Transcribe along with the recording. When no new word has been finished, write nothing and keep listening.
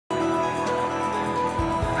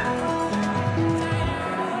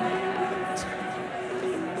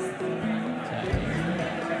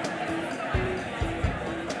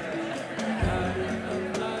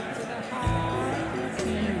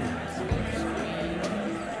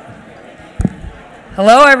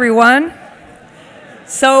Hello, everyone.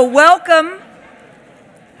 So welcome.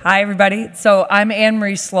 Hi, everybody. So I'm Anne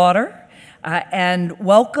Marie Slaughter, and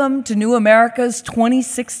welcome to New America's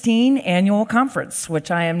 2016 annual conference, which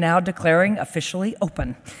I am now declaring officially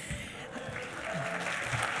open.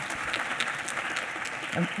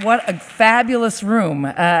 And what a fabulous room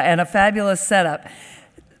and a fabulous setup.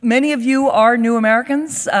 Many of you are new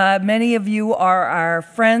Americans. Many of you are our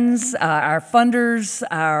friends, our funders,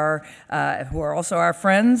 who are also our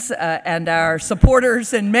friends, and our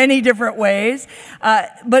supporters in many different ways.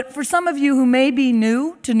 But for some of you who may be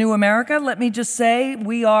new to New America, let me just say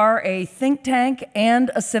we are a think tank and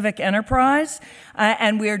a civic enterprise,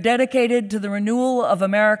 and we are dedicated to the renewal of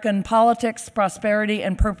American politics, prosperity,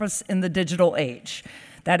 and purpose in the digital age.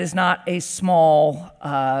 That is not a small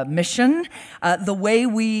mission. The way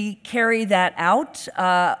we carry that out,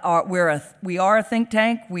 we are a think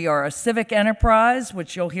tank, we are a civic enterprise,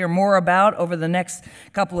 which you'll hear more about over the next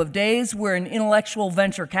couple of days. We're an intellectual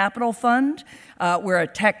venture capital fund, we're a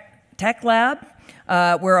tech lab,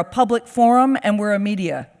 we're a public forum, and we're a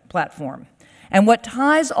media platform. And what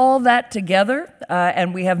ties all that together,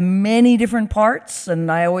 and we have many different parts,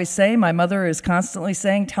 and I always say, my mother is constantly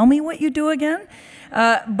saying, tell me what you do again.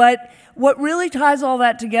 But what really ties all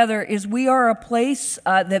that together is we are a place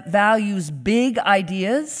that values big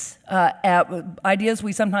ideas, ideas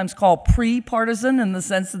we sometimes call pre-partisan in the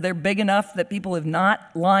sense that they're big enough that people have not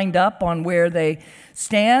lined up on where they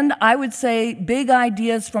stand. I would say big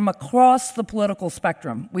ideas from across the political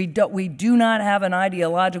spectrum. We do not have an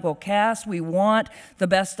ideological cast. We want the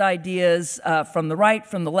best ideas from the right,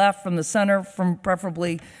 from the left, from the center, from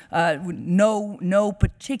preferably no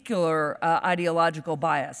particular ideological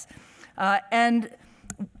bias. And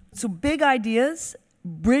so big ideas,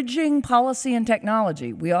 bridging policy and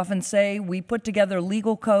technology. We often say we put together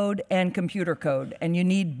legal code and computer code, and you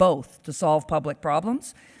need both to solve public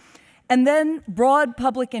problems. And then broad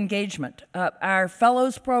public engagement. Our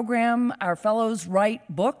fellows program, our fellows write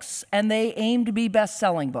books, and they aim to be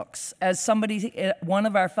best-selling books. As one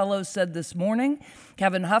of our fellows said this morning,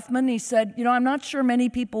 Kevin Huffman, he said, you know, I'm not sure many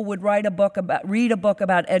people would read a book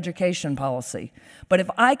about education policy, but if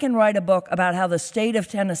I can write a book about how the state of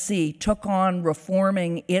Tennessee took on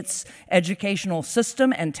reforming its educational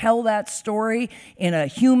system and tell that story in a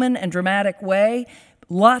human and dramatic way,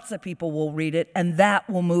 lots of people will read it, and that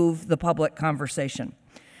will move the public conversation.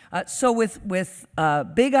 So with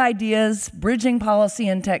big ideas, bridging policy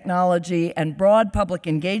and technology, and broad public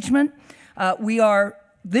engagement, we are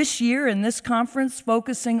this year in this conference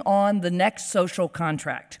focusing on the next social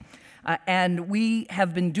contract. And we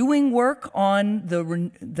have been doing work on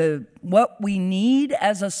what we need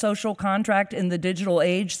as a social contract in the digital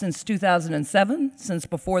age since 2007, since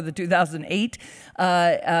before the 2008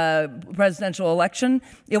 presidential election.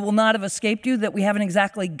 It will not have escaped you that we haven't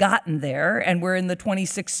exactly gotten there, and we're in the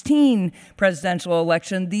 2016 presidential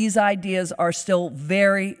election. These ideas are still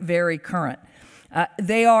very, very current.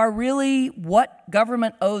 They are really what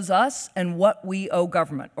government owes us and what we owe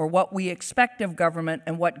government, or what we expect of government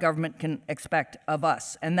and what government can expect of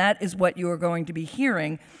us. And that is what you are going to be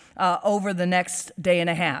hearing over the next day and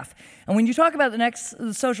a half. And when you talk about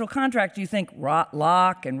the social contract, you think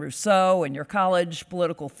Locke and Rousseau and your college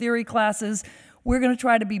political theory classes. We're going to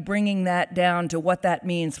try to be bringing that down to what that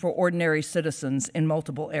means for ordinary citizens in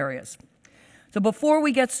multiple areas. So before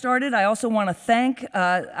we get started, I also want to thank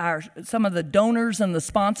some of the donors and the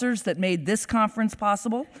sponsors that made this conference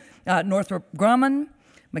possible. Northrop Grumman,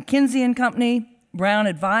 McKinsey & Company, Brown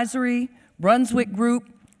Advisory, Brunswick Group,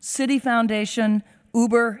 Citi Foundation,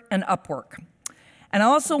 Uber, and Upwork. And I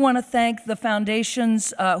also want to thank the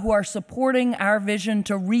foundations who are supporting our vision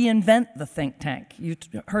to reinvent the think tank. You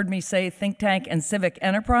heard me say think tank and civic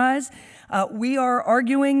enterprise. We are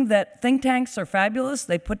arguing that think tanks are fabulous.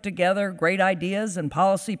 They put together great ideas and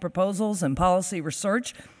policy proposals and policy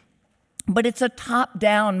research. But it's a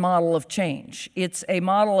top-down model of change. It's a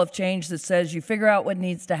model of change that says you figure out what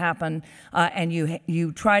needs to happen and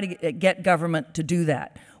you try to get government to do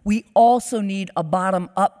that. We also need a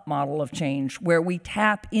bottom-up model of change where we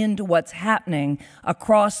tap into what's happening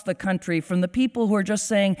across the country from the people who are just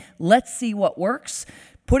saying, let's see what works,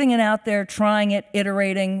 putting it out there, trying it,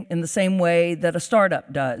 iterating in the same way that a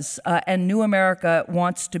startup does. And New America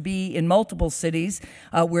wants to be in multiple cities.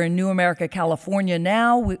 We're in New America, California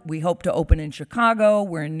now. We hope to open in Chicago.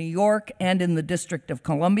 We're in New York and in the District of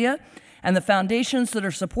Columbia. And the foundations that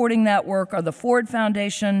are supporting that work are the Ford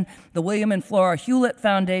Foundation, the William and Flora Hewlett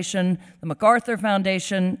Foundation, the MacArthur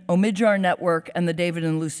Foundation, Omidjar Network, and the David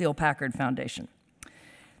and Lucille Packard Foundation.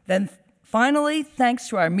 Then Finally, thanks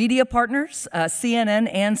to our media partners, CNN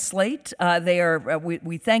and Slate.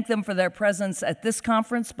 We thank them for their presence at this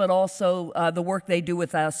conference, but also the work they do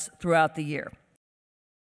with us throughout the year.